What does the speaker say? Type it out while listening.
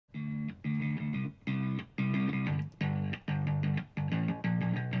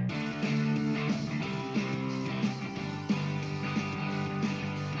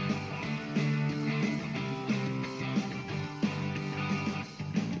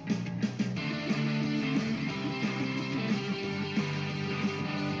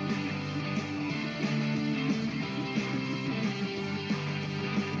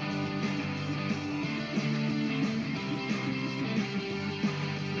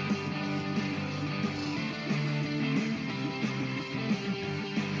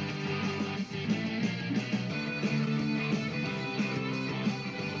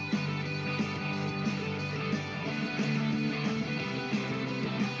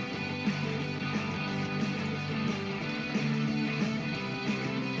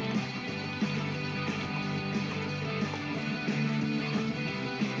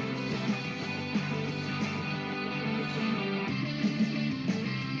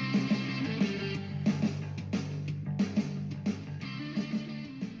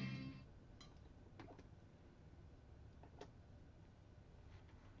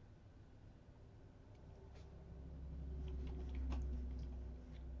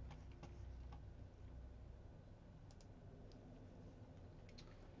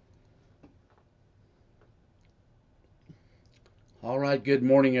All right, good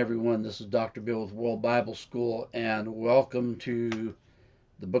morning, everyone. This is Dr. Bill with World Bible School, and welcome to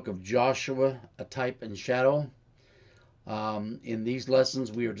the book of Joshua, a type and shadow. In these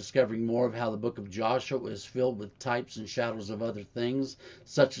lessons, we are discovering more of how the book of Joshua is filled with types and shadows of other things,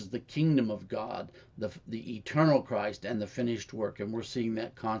 such as the kingdom of God, the eternal Christ, and the finished work. And we're seeing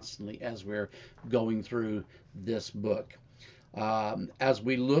that constantly as we're going through this book. As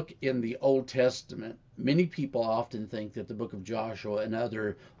we look in the Old Testament, many people often think that the book of Joshua and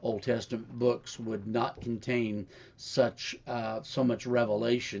other Old Testament books would not contain so much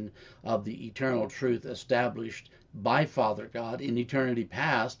revelation of the eternal truth established by Father God in eternity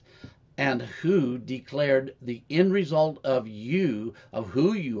past, and who declared the end result of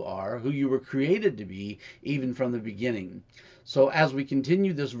who you are, who you were created to be, even from the beginning. So as we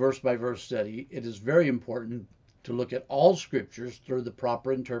continue this verse by verse study, it is very important to look at all scriptures through the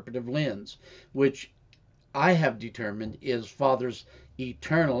proper interpretive lens, which I have determined is Father's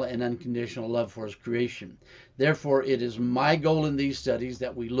eternal and unconditional love for his creation. Therefore, it is my goal in these studies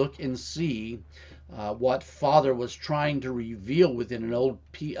that we look and see what Father was trying to reveal within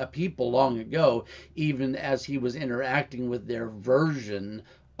a people long ago, even as he was interacting with their version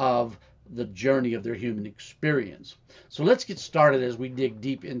of the journey of their human experience. So let's get started as we dig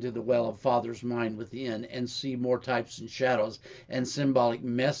deep into the well of Father's mind within and see more types and shadows and symbolic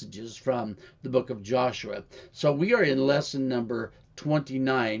messages from the book of Joshua. So we are in lesson number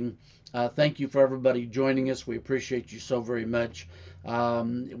 29. Thank you for everybody joining us. We appreciate you so very much.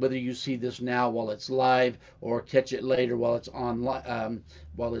 Whether you see this now while it's live or catch it later while it's online,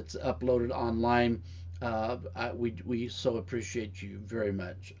 while it's uploaded online, we so appreciate you very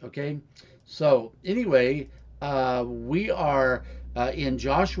much. Okay, so anyway, we are in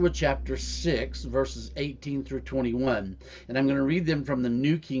Joshua chapter 6, verses 18 through 21, and I'm going to read them from the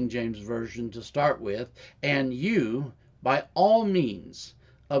New King James Version to start with. And you, by all means,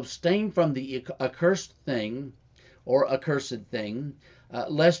 abstain from the accursed thing or accursed thing,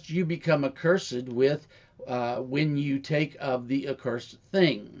 lest you become accursed with when you take of the accursed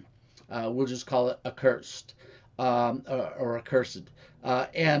thing. We'll just call it accursed or accursed.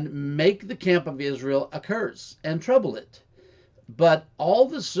 And make the camp of Israel a curse and trouble it. But all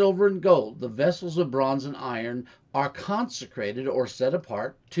the silver and gold, the vessels of bronze and iron, are consecrated or set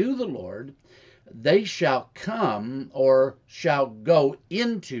apart to the Lord. They shall come or shall go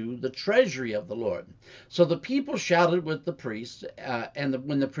into the treasury of the Lord. So the people shouted with the priests,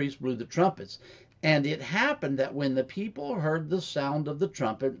 when the priests blew the trumpets. And it happened that when the people heard the sound of the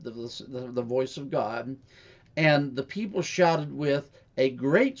trumpet, the voice of God, and the people shouted with a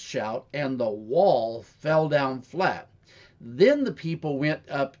great shout, and the wall fell down flat. Then the people went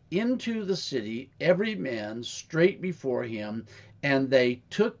up into the city, every man straight before him, and they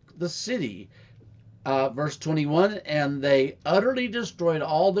took the city. Verse 21, and they utterly destroyed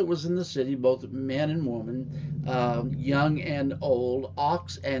all that was in the city, both men and women, young and old,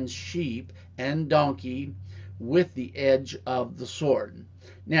 ox and sheep and donkey, with the edge of the sword.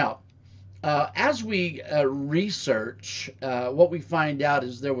 Now, as we research, what we find out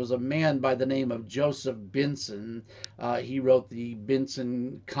is there was a man by the name of Joseph Benson. He wrote the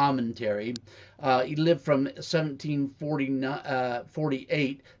Benson Commentary. He lived from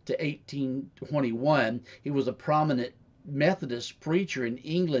 1748 to 1821. He was a prominent Methodist preacher in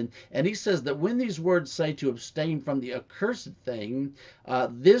England, and he says that when these words say to abstain from the accursed thing,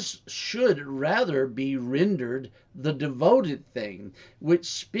 this should rather be rendered the devoted thing, which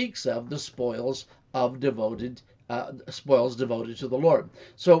speaks of the spoils devoted to the Lord.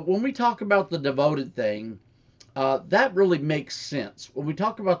 So when we talk about the devoted thing, that really makes sense. When we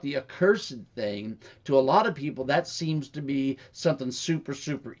talk about the accursed thing, to a lot of people, that seems to be something super,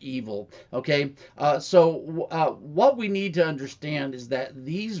 super evil. Okay, what we need to understand is that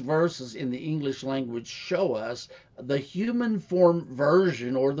these verses in the English language show us the human form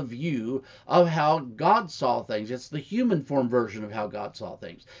version or the view of how God saw things. It's the human form version of how God saw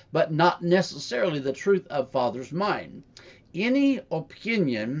things, but not necessarily the truth of Father's mind. Any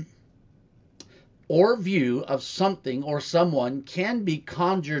opinion or view of something or someone can be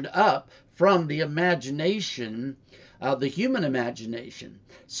conjured up from the imagination, the human imagination.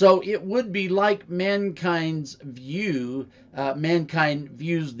 So it would be like mankind's view. Mankind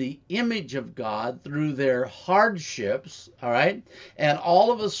views the image of God through their hardships, all right? And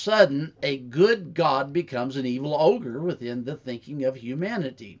all of a sudden, a good God becomes an evil ogre within the thinking of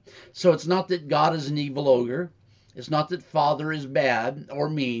humanity. So it's not that God is an evil ogre. It's not that Father is bad or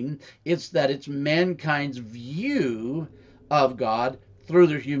mean. It's that it's mankind's view of God through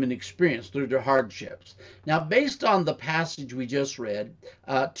their human experience, through their hardships. Now, based on the passage we just read,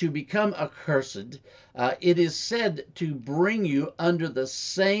 to become accursed, it is said to bring you under the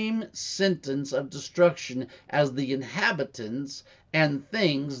same sentence of destruction as the inhabitants and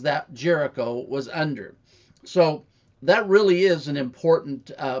things that Jericho was under. So that really is an important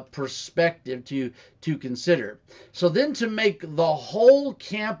perspective to consider. So then to make the whole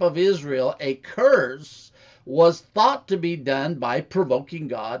camp of Israel a curse was thought to be done by provoking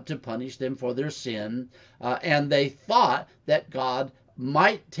God to punish them for their sin, and they thought that God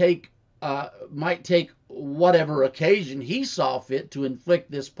might take whatever occasion he saw fit to inflict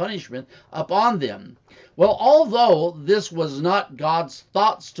this punishment upon them. Well, although this was not God's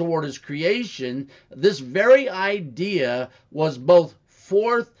thoughts toward his creation, this very idea was both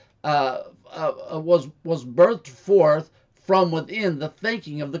was birthed forth from within the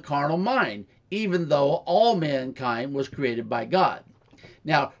thinking of the carnal mind, even though all mankind was created by God.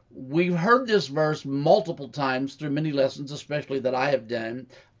 Now, we've heard this verse multiple times through many lessons, especially that I have done.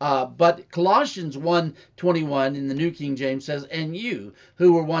 But Colossians 1:21 in the New King James says, "And you,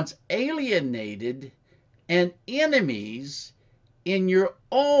 who were once alienated and enemies in your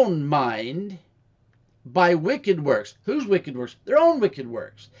own mind by wicked works." Whose wicked works? Their own wicked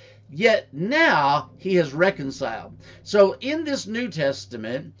works. Yet now he has reconciled. So in the New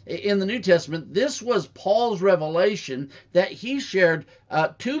Testament, this was Paul's revelation that he shared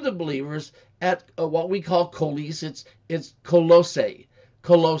to the believers at what we call Colossae. It's Colossae,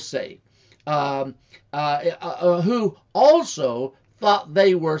 who also thought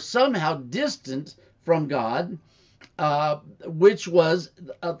they were somehow distant from God, which was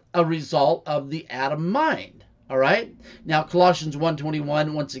a result of the Adam mind. All right. Now, Colossians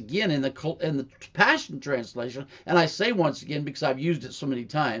 1:21, once again in the Passion Translation, and I say once again because I've used it so many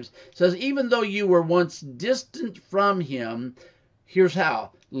times, says, "Even though you were once distant from him," here's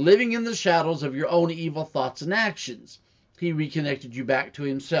how: "living in the shadows of your own evil thoughts and actions, he reconnected you back to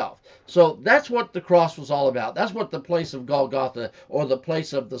himself." So that's what the cross was all about. That's what the place of Golgotha, or the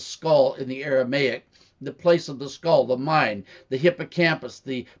place of the skull in the Aramaic, the place of the skull, the mind, the hippocampus,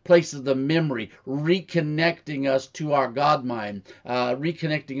 the place of the memory, reconnecting us to our God mind,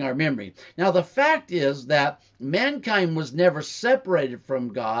 reconnecting our memory. Now, the fact is that mankind was never separated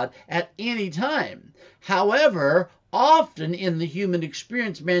from God at any time. However, often in the human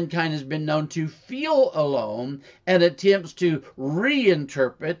experience, mankind has been known to feel alone and attempts to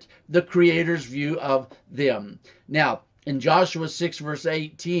reinterpret the Creator's view of them. Now, in Joshua 6, verse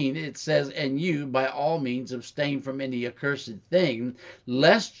 18, it says, "And you, by all means, abstain from any accursed thing,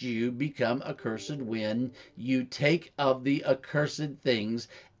 lest you become accursed when you take of the accursed things,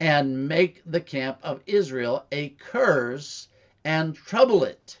 and make the camp of Israel a curse, and trouble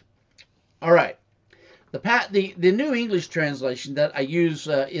it." All right. The New English translation that I use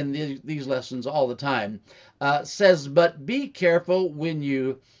in these lessons all the time says, "But be careful when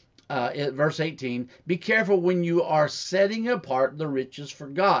you," verse 18, "be careful when you are setting apart the riches for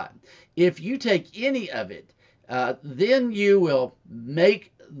God. If you take any of it, then you will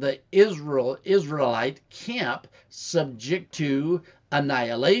make the Israelite camp subject to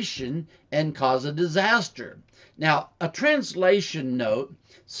annihilation and cause a disaster." Now, a translation note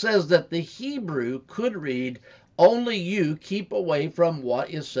says that the Hebrew could read, "Only you keep away from what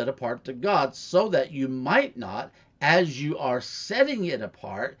is set apart to God, so that you might not, as you are setting it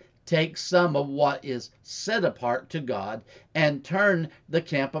apart, take some of what is set apart to God and turn the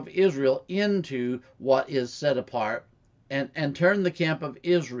camp of Israel into what is set apart, and turn the camp of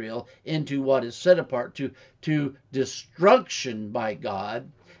Israel into what is set apart to destruction by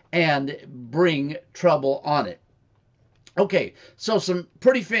God and bring trouble on it." Okay, so some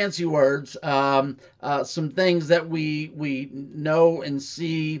pretty fancy words, some things that we know and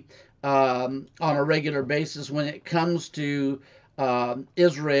see on a regular basis when it comes to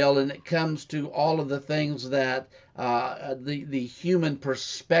Israel, and it comes to all of the things that the human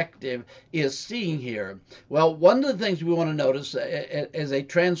perspective is seeing here. Well, one of the things we want to notice as a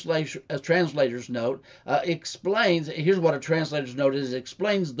translator's note explains, here's what a translator's note is: it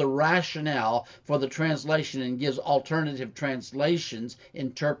explains the rationale for the translation and gives alternative translations,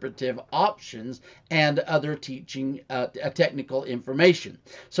 interpretive options, and other teaching technical information.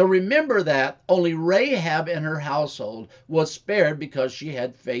 So remember that only Rahab and her household was spared because she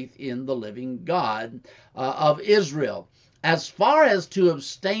had faith in the living God of Israel. As far as to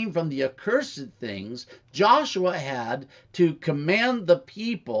abstain from the accursed things, Joshua had to command the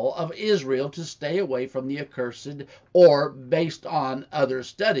people of Israel to stay away from the accursed, or, based on other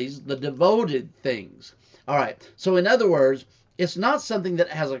studies, the devoted things. All right, so in other words, it's not something that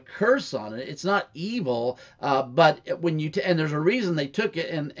has a curse on it. It's not evil, but when you and there's a reason they took it,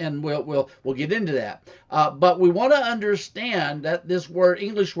 and we'll get into that. But we want to understand that this word,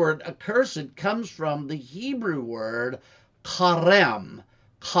 English word accursed, comes from the Hebrew word ḥāram,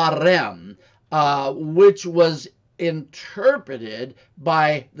 which was interpreted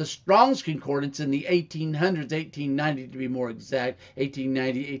by the Strong's Concordance in the 1800s, 1890 to be more exact,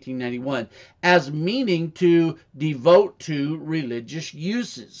 1890, 1891, as meaning to devote to religious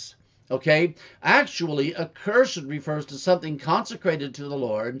uses. Okay, actually, accursed refers to something consecrated to the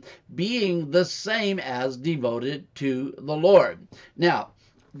Lord, being the same as devoted to the Lord. Now,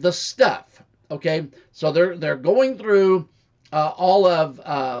 the stuff. Okay, so they're going through all of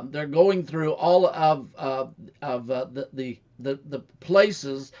the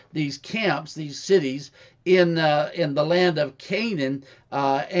places, these camps, these cities in the land of Canaan,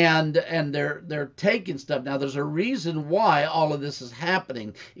 and they're taking stuff. Now, there's a reason why all of this is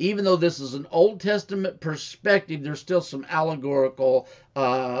happening. Even though this is an Old Testament perspective, there's still some allegorical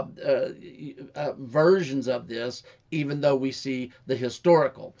versions of this, even though we see the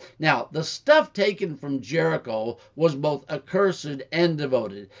historical. Now, the stuff taken from Jericho was both accursed and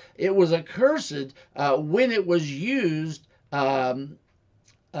devoted. It was accursed when it was used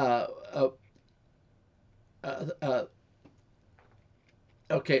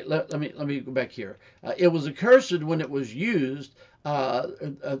okay, let me go back here. It was accursed when it was used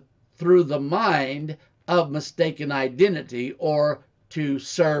through the mind of mistaken identity or to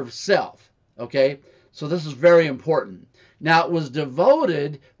serve self. Okay, so this is very important. Now, it was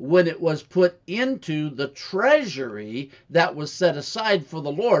devoted when it was put into the treasury that was set aside for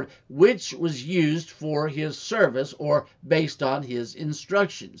the Lord, which was used for his service or based on his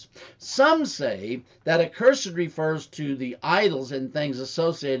instructions. Some say that accursed refers to the idols and things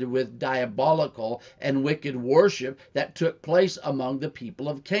associated with diabolical and wicked worship that took place among the people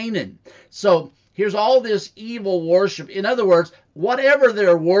of Canaan. So here's all this evil worship. In other words, whatever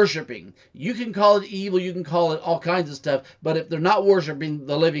they're worshiping, you can call it evil, you can call it all kinds of stuff, but if they're not worshiping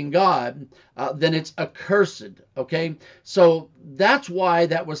the living God, then it's accursed, okay? So that's why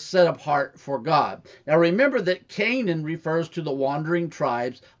that was set apart for God. Now remember that Canaan refers to the wandering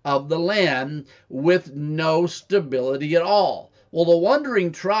tribes of the land with no stability at all. Well, the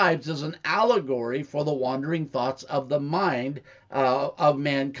wandering tribes is an allegory for the wandering thoughts of the mind of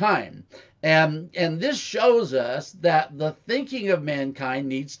mankind. And this shows us that the thinking of mankind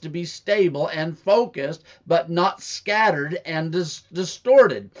needs to be stable and focused, but not scattered and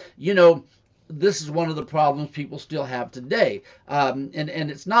distorted. You know, this is one of the problems people still have today. And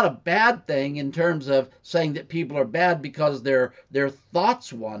it's not a bad thing in terms of saying that people are bad because their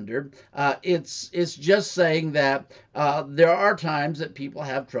thoughts wander. It's just saying that there are times that people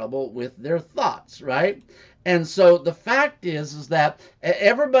have trouble with their thoughts, right? And so the fact is that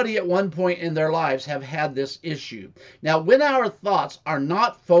everybody at one point in their lives have had this issue. Now, when our thoughts are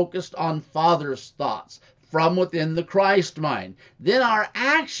not focused on Father's thoughts from within the Christ mind, then our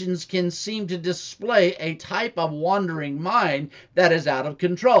actions can seem to display a type of wandering mind that is out of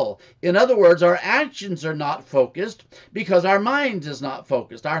control. In other words, our actions are not focused because our mind is not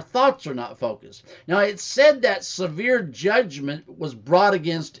focused. Our thoughts are not focused. Now, it's said that severe judgment was brought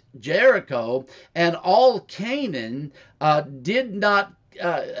against Jericho, and all of Canaan did not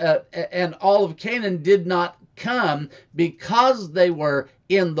come because they were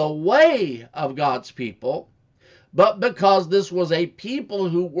in the way of God's people, but because this was a people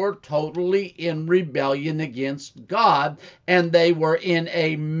who were totally in rebellion against God, and they were in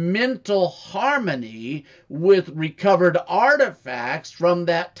a mental harmony with recovered artifacts from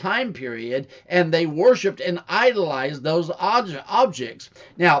that time period, and they worshiped and idolized those objects.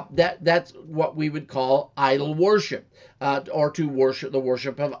 Now, that's what we would call idol worship, or to worship, the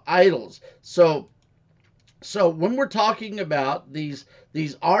worship of idols. So when we're talking about these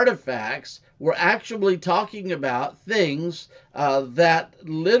artifacts, we're actually talking about things that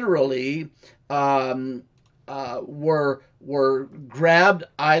literally were grabbed,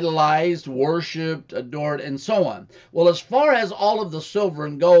 idolized, worshipped, adored, and so on. Well, as far as all of the silver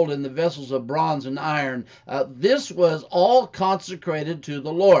and gold and the vessels of bronze and iron, this was all consecrated to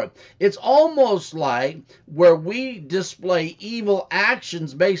the Lord. It's almost like where we display evil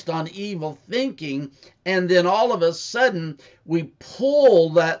actions based on evil thinking, and then all of a sudden we pull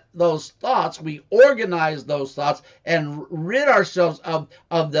those thoughts, we organize those thoughts, and rid ourselves of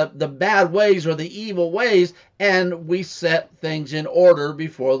the bad ways or the evil ways, and we set things in order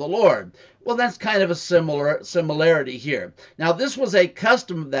before the Lord. Well, that's kind of a similarity here. Now, this was a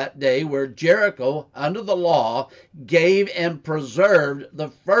custom of that day where Jericho, under the law, gave and preserved the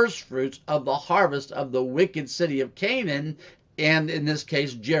first fruits of the harvest of the wicked city of Canaan and in this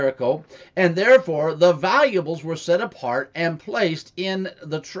case Jericho, and therefore the valuables were set apart and placed in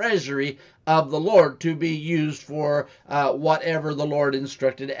the treasury of the Lord to be used for whatever the Lord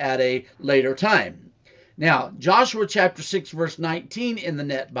instructed at a later time. Now, Joshua chapter 6, verse 19 in the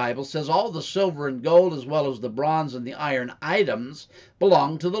Net Bible says, all the silver and gold, as well as the bronze and the iron items,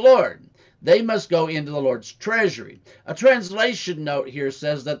 belong to the Lord. They must go into the Lord's treasury. A translation note here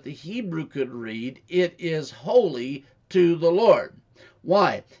says that the Hebrew could read, it is holy to the Lord.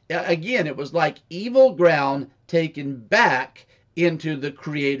 Why? Again, it was like evil ground taken back into the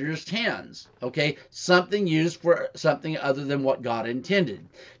Creator's hands, okay? Something used for something other than what God intended.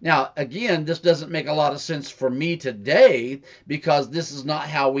 Now, again, this doesn't make a lot of sense for me today because this is not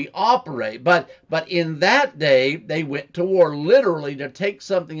how we operate. But in that day, they went to war literally to take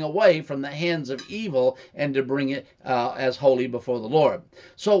something away from the hands of evil and to bring it as holy before the Lord.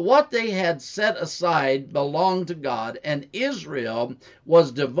 So what they had set aside belonged to God, and Israel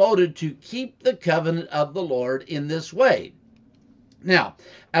was devoted to keep the covenant of the Lord in this way. Now,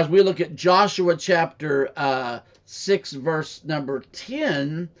 as we look at Joshua chapter 6, verse number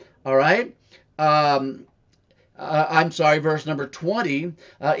 10, all right, verse number 20,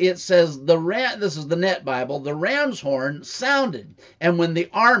 it says, this is the Net Bible, the ram's horn sounded, and when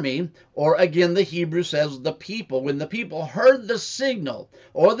the army, or again the Hebrew says the people, when the people heard the signal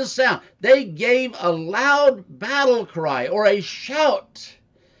or the sound, they gave a loud battle cry or a shout.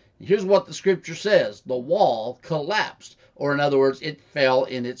 Here's what the scripture says, the wall collapsed. Or in other words, it fell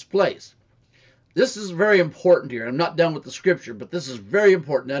in its place. This is very important here. I'm not done with the scripture, but this is very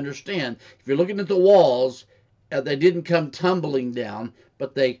important to understand. If you're looking at the walls, they didn't come tumbling down,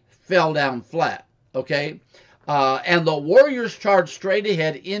 but they fell down flat, okay? And the warriors charged straight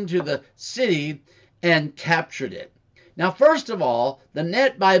ahead into the city and captured it. Now, first of all, the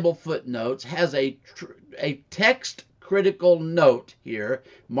Net Bible Footnotes has a text critical note here,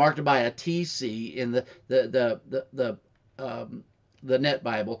 marked by a TC in the Net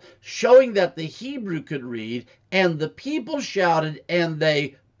Bible, showing that the Hebrew could read, and the people shouted, and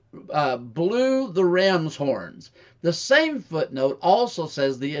they blew the ram's horns. The same footnote also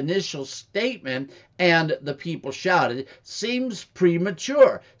says the initial statement, and the people shouted, seems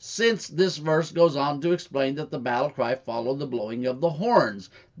premature, since this verse goes on to explain that the battle cry followed the blowing of the horns.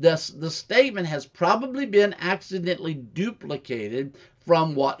 The statement has probably been accidentally duplicated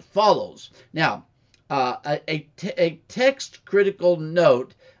from what follows. Now, a text critical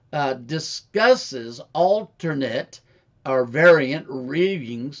note discusses alternate or variant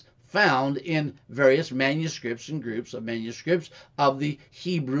readings found in various manuscripts and groups of manuscripts of the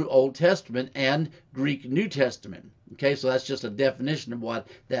Hebrew Old Testament and Greek New Testament. Okay, so that's just a definition of what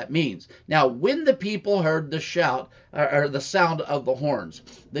that means. Now, when the people heard the shout or the sound of the horns,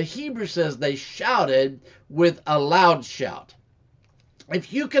 the Hebrew says they shouted with a loud shout.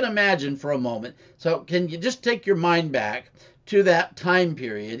 If you can imagine for a moment, so can you just take your mind back to that time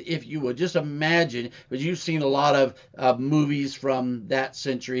period, if you would just imagine, because you've seen a lot of movies from that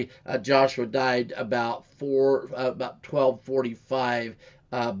century. Joshua died about 1245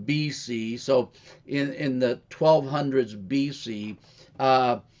 BC, so in the 1200s BC.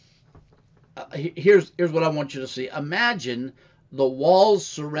 Here's what I want you to see. Imagine the walls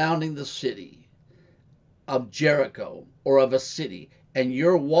surrounding the city of Jericho, or of a city, and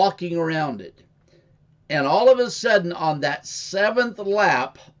you're walking around it. And all of a sudden, on that seventh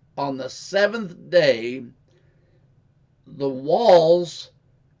lap, on the seventh day, the walls,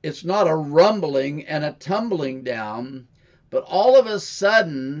 it's not a rumbling and a tumbling down, but all of a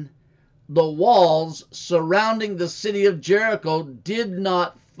sudden, the walls surrounding the city of Jericho did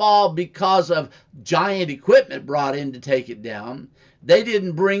not fall because of giant equipment brought in to take it down. They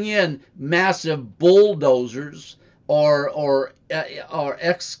didn't bring in massive bulldozers or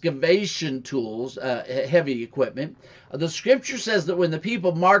excavation tools, heavy equipment. The scripture says that when the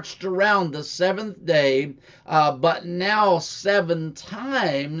people marched around the seventh day, but now 7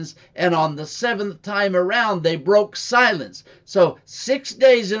 times, and on the 7th time around, they broke silence. So 6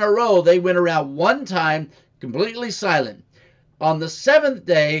 days in a row, they went around 1 time, completely silent. On the 7th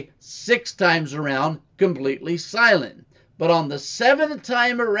day, 6 times around, completely silent. But on the 7th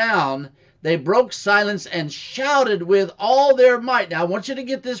time around, they broke silence and shouted with all their might. Now, I want you to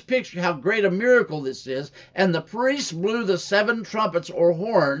get this picture, how great a miracle this is. And the priests blew the 7 trumpets or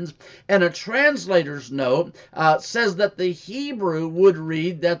horns. And a translator's note says that the Hebrew would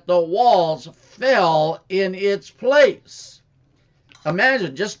read that the walls fell in its place.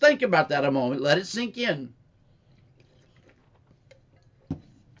 Imagine, just think about that a moment. Let it sink in.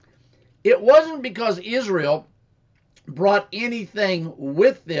 It wasn't because Israel brought anything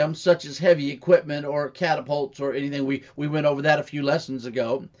with them, such as heavy equipment or catapults or anything. We went over that a few lessons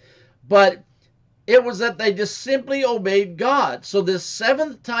ago. But it was that they just simply obeyed God. So this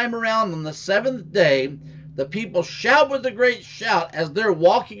seventh time around, on the seventh day, the people shout with a great shout as they're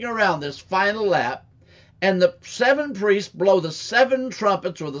walking around this final lap. And the seven priests blow the seven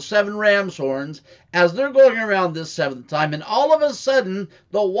trumpets or the seven ram's horns as they're going around this seventh time. And all of a sudden,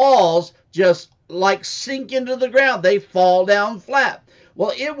 the walls just like sink into the ground. They fall down flat.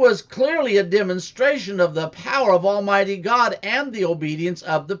 Well, it was clearly a demonstration of the power of Almighty God and the obedience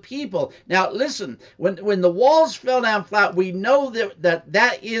of the people. Now, listen, when the walls fell down flat, we know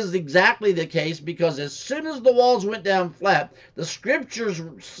that is exactly the case, because as soon as the walls went down flat, the scriptures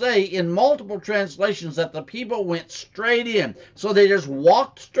say in multiple translations that the people went straight in. So they just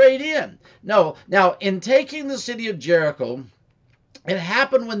walked straight in. No, now, in taking the city of Jericho, it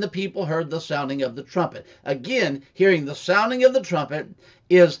happened when the people heard the sounding of the trumpet. Again, hearing the sounding of the trumpet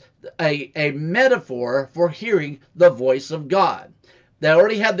is a metaphor for hearing the voice of God. They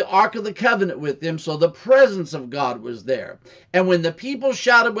already had the Ark of the Covenant with them, so the presence of God was there. And when the people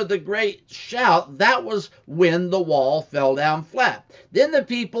shouted with a great shout, that was when the wall fell down flat. Then the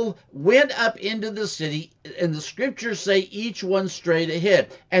people went up into the city, and the scriptures say each one straight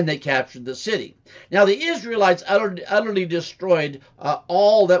ahead, and they captured the city. Now the Israelites utterly destroyed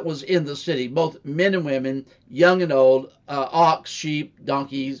all that was in the city, both men and women, young and old, ox, sheep,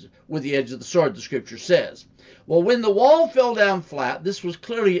 donkeys, with the edge of the sword, the scripture says. Well, when the wall fell down flat, this was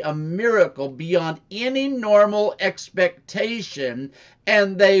clearly a miracle beyond any normal expectation,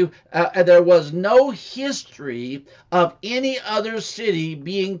 and there was no history of any other city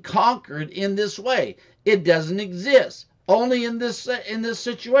being conquered in this way. It doesn't exist, only in this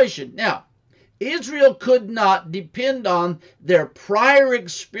situation. Now, Israel could not depend on their prior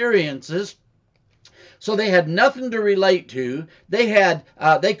experiences, so they had nothing to relate to.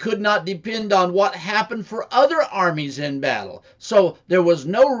 They could not depend on what happened for other armies in battle. So there was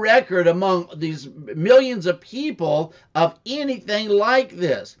no record among these millions of people of anything like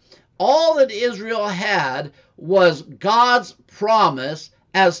this. All that Israel had was God's promise,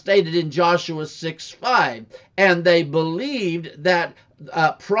 as stated in Joshua 6:5, and they believed that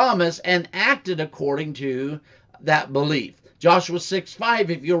promise and acted according to that belief. Joshua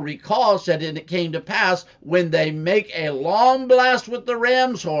 6:5, if you'll recall, said, and it came to pass when they make a long blast with the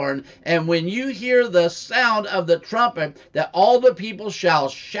ram's horn, and when you hear the sound of the trumpet, that all the people shall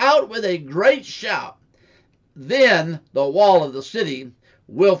shout with a great shout. Then the wall of the city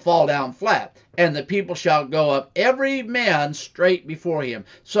will fall down flat, and the people shall go up every man straight before him.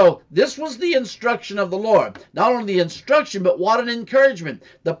 So this was the instruction of the Lord. Not only the instruction, but what an encouragement.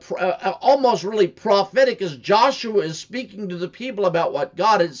 Almost really prophetic, as Joshua is speaking to the people about what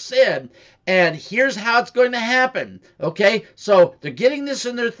God had said, and here's how it's going to happen. Okay, so they're getting this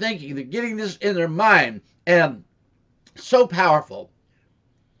in their thinking, they're getting this in their mind, and so powerful.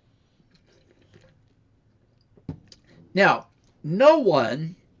 Now, no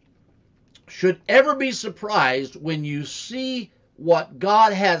one should ever be surprised when you see what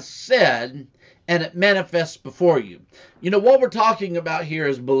God has said and it manifests before you. You know, what we're talking about here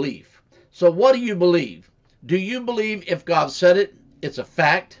is belief. So what do you believe? Do you believe if God said it, it's a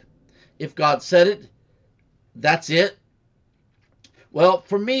fact? If God said it, that's it? Well,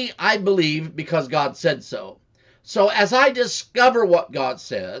 for me, I believe because God said so. So as I discover what God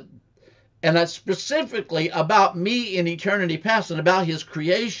said, and that's specifically about me in eternity past and about his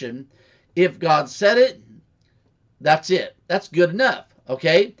creation, if God said it, that's it. That's good enough,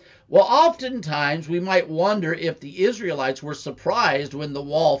 okay? Well, oftentimes we might wonder if the Israelites were surprised when the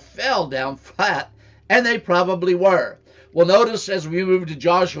wall fell down flat, and they probably were. Well, notice as we move to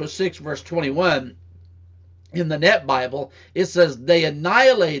Joshua 6, verse 21, in the Net Bible, it says, they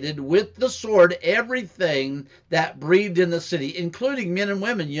annihilated with the sword everything that breathed in the city, including men and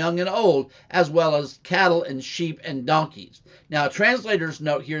women, young and old, as well as cattle and sheep and donkeys. Now, a translator's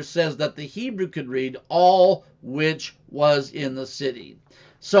note here says that the Hebrew could read, all which was in the city.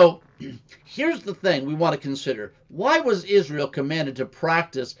 So here's the thing we want to consider. Why was Israel commanded to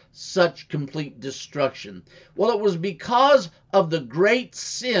practice such complete destruction? Well, it was because of the great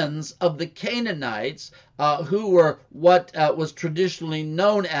sins of the Canaanites, who were what was traditionally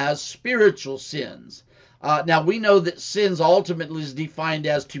known as spiritual sins. Now, we know that sins ultimately is defined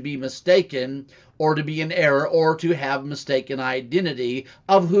as to be mistaken, or to be in error, or to have mistaken identity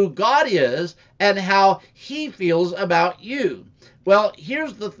of who God is and how he feels about you. Well,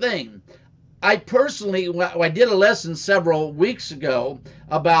 here's the thing. I did a lesson several weeks ago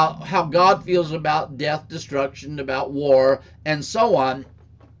about how God feels about death, destruction, about war, and so on.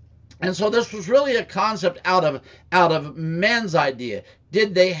 And so this was really a concept out of men's idea.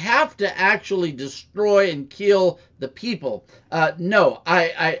 Did they have to actually destroy and kill the people? No,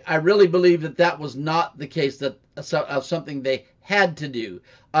 I really believe that was not the case, that of something they had to do.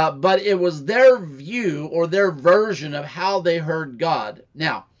 But it was their view or their version of how they heard God.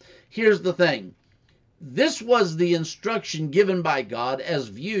 Now, here's the thing. This was the instruction given by God as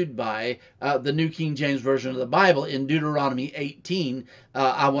viewed by the New King James Version of the Bible in Deuteronomy 18.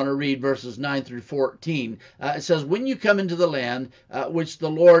 I want to read verses 9 through 14. It says, when you come into the land which the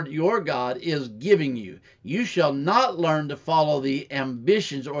Lord your God is giving you, you shall not learn to follow the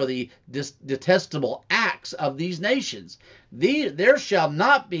ambitions or the detestable acts of these nations. There shall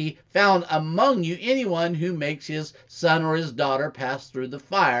not be found among you anyone who makes his son or his daughter pass through the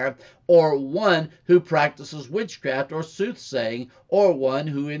fire, or one who practices witchcraft or soothsaying, or one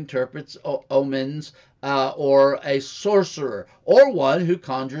who interprets omens, or a sorcerer, or one who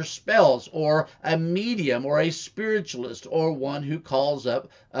conjures spells, or a medium, or a spiritualist, or one who calls up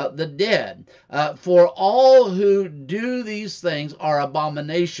the dead. For all who do these things are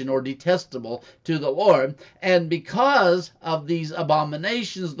abomination or detestable to the Lord, and because of these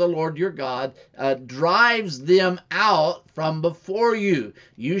abominations the Lord your God drives them out from before you.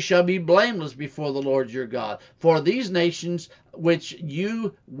 You shall be blameless before the Lord your God. For these nations which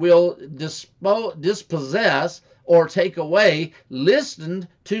you will dispossess or take away listened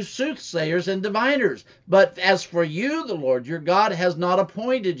to soothsayers and diviners. But as for you, the Lord your God has not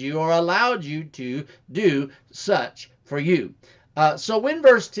appointed you or allowed you to do such for you. So when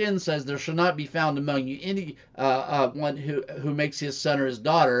verse 10 says, there shall not be found among you any one who makes his son or his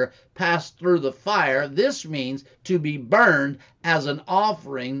daughter pass through the fire, this means to be burned as an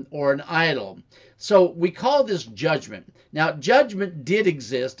offering or an idol. So we call this judgment. Now, judgment did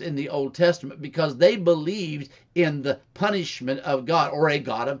exist in the Old Testament because they believed in the punishment of God, or a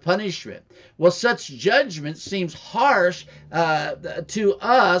God of punishment. Well, such judgment seems harsh to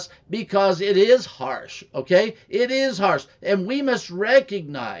us because it is harsh, okay? It is harsh. And we must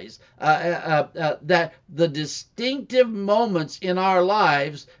recognize that the distinctive moments in our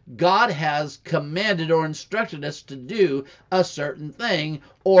lives, God has commanded or instructed us to do a certain thing,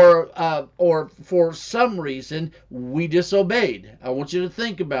 or for some reason we disobeyed. I want you to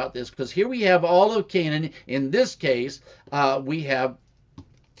think about this, because here we have all of Canaan. In this case, we have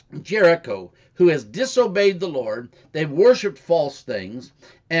Jericho, who has disobeyed the Lord. They've worshipped false things.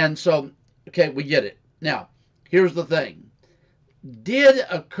 And so, okay, we get it. Now, here's the thing. Did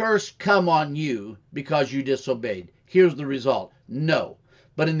a curse come on you because you disobeyed? Here's the result. No.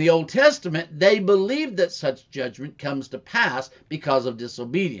 But in the Old Testament, they believed that such judgment comes to pass because of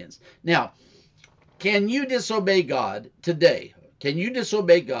disobedience. Now, can you disobey God today? Can you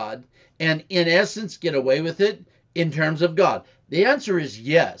disobey God and in essence get away with it in terms of God? The answer is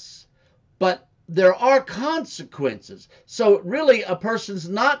yes. But there are consequences. So really, a person's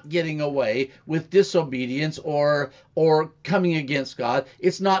not getting away with disobedience or coming against God.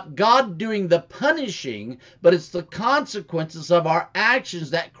 It's not God doing the punishing, but it's the consequences of our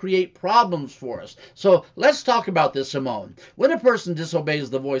actions that create problems for us. So let's talk about this a moment. When a person disobeys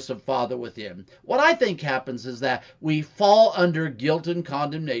the voice of Father within, what I think happens is that we fall under guilt and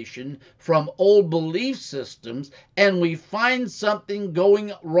condemnation from old belief systems, and we find something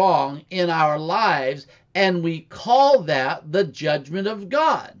going wrong in our lives, and we call that the judgment of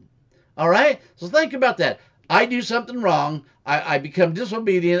God. All right? So think about that. I do something wrong. I become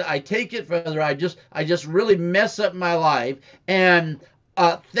disobedient. I take it further. I just really mess up my life, and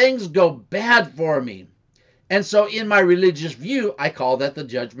things go bad for me. And so in my religious view, I call that the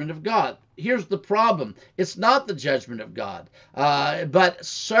judgment of God. Here's the problem. It's not the judgment of God. But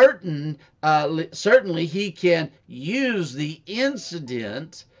certainly he can use the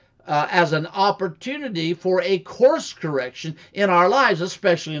incident as an opportunity for a course correction in our lives,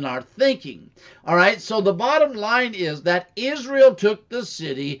 especially in our thinking. All right, so the bottom line is that Israel took the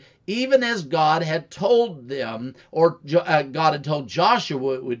city even as God had told them, or God had told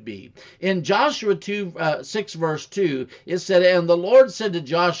Joshua it would be. In Joshua 6 verse 2, it said, and the Lord said to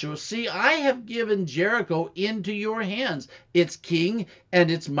Joshua, see, I have given Jericho into your hands, its king and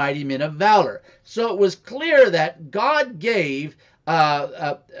its mighty men of valor. So it was clear that God gave,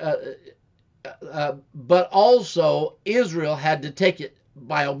 but also Israel had to take it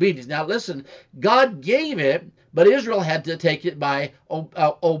by obedience. Now listen, God gave it, but Israel had to take it by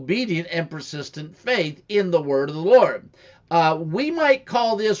obedient and persistent faith in the word of the Lord. We might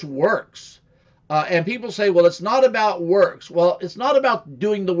call this works. And people say, well, it's not about works. Well, it's not about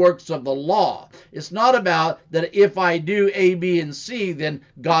doing the works of the law. It's not about that if I do A, B, and C, then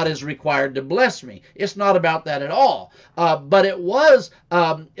God is required to bless me. It's not about that at all. But it was,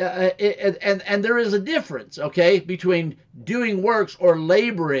 and there is a difference, okay, between doing works or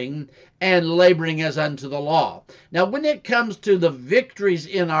laboring and laboring as unto the law. Now, when it comes to the victories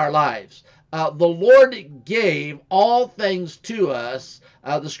in our lives, the Lord gave all things to us.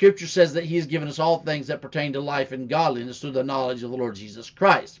 The scripture says that he has given us all things that pertain to life and godliness through the knowledge of the Lord Jesus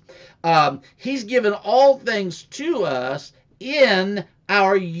Christ. He's given all things to us in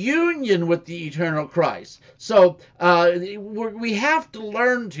our union with the eternal Christ. So we have to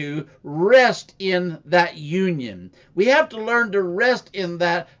learn to rest in that union. We have to learn to rest in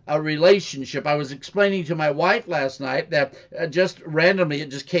that relationship. I was explaining to my wife last night that just randomly it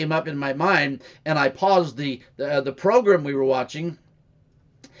just came up in my mind, and I paused the program we were watching,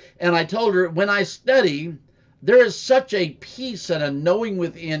 and I told her, when I study, there is such a peace and a knowing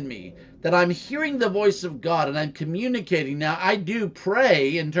within me that I'm hearing the voice of God and I'm communicating. Now, I do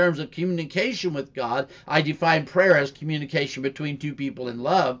pray in terms of communication with God. I define prayer as communication between two people in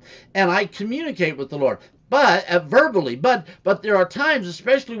love, and I communicate with the Lord. But verbally, but there are times,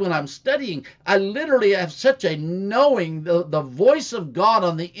 especially when I'm studying, I literally have such a knowing, the voice of God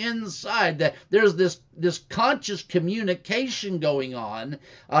on the inside, that there's this conscious communication going on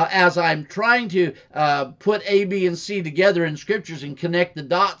as I'm trying to put A, B, and C together in scriptures and connect the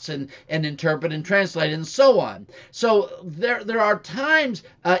dots and interpret and translate and so on. So there are times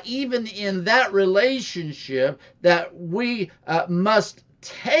even in that relationship that we must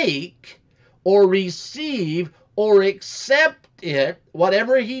take or receive or accept it,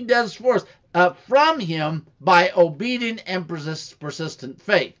 whatever he does for us, from him by obedient and persistent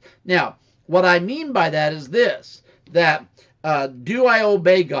faith. Now, what I mean by that is this, that do I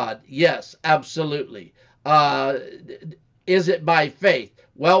obey God? Yes, absolutely. Is it by faith?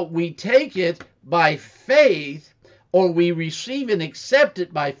 Well, we take it by faith, or we receive and accept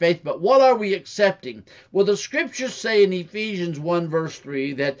it by faith. But what are we accepting? Well, the scriptures say in Ephesians 1 verse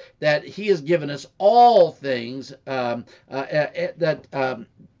 3 that he has given us all things through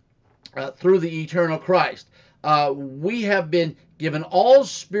the eternal Christ. We have been given all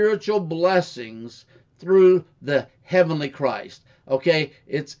spiritual blessings through the heavenly Christ. Okay,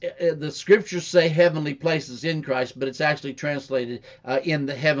 it's the scriptures say heavenly places in Christ, but it's actually translated in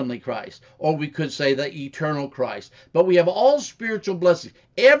the heavenly Christ, or we could say the eternal Christ. But we have all spiritual blessings.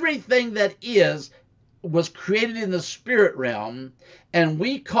 Everything that was created in the spirit realm, and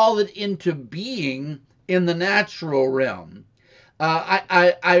we call it into being in the natural realm.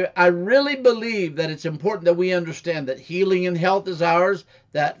 I really believe that it's important that we understand that healing and health is ours,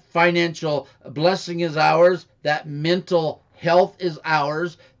 that financial blessing is ours, that mental health is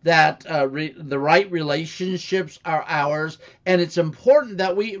ours, that the right relationships are ours, and it's important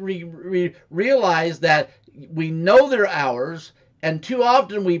that we realize that we know they're ours, and too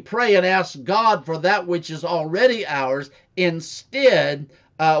often we pray and ask God for that which is already ours. Instead,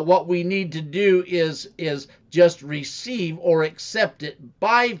 what we need to do is just receive or accept it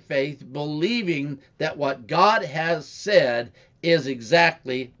by faith, believing that what God has said is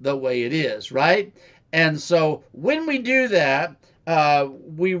exactly the way it is, right? And so when we do that,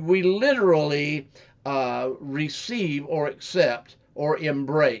 we literally receive or accept or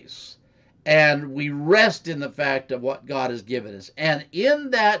embrace, and we rest in the fact of what God has given us. And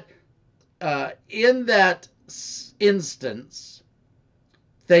in that instance,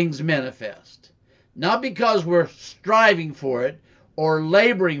 things manifest. Not because we're striving for it or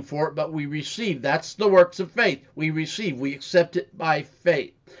laboring for it, but we receive. That's the works of faith. We receive. We accept it by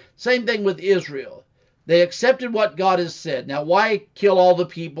faith. Same thing with Israel. They accepted what God has said. Now, why kill all the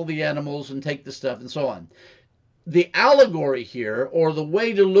people, the animals, and take the stuff, and so on? The allegory here, or the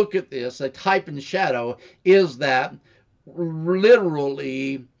way to look at this, a type and shadow, is that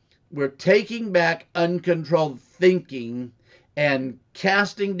literally we're taking back uncontrolled thinking and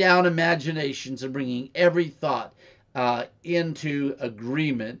casting down imaginations and bringing every thought into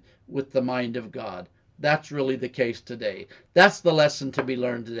agreement with the mind of God. That's really the case today. That's the lesson to be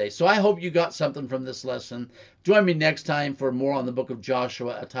learned today. So I hope you got something from this lesson. Join me next time for more on the book of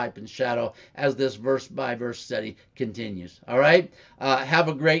Joshua, a type and shadow, as this verse-by-verse study continues. All right? Have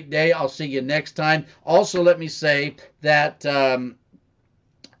a great day. I'll see you next time. Also, let me say that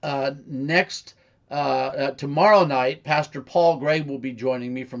tomorrow night, Pastor Paul Gray will be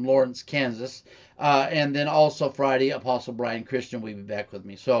joining me from Lawrence, Kansas. And then also Friday, Apostle Brian Christian will be back with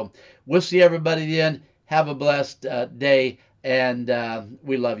me. So we'll see everybody then. Have a blessed day, and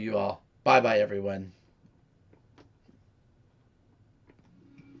we love you all. Bye-bye, everyone.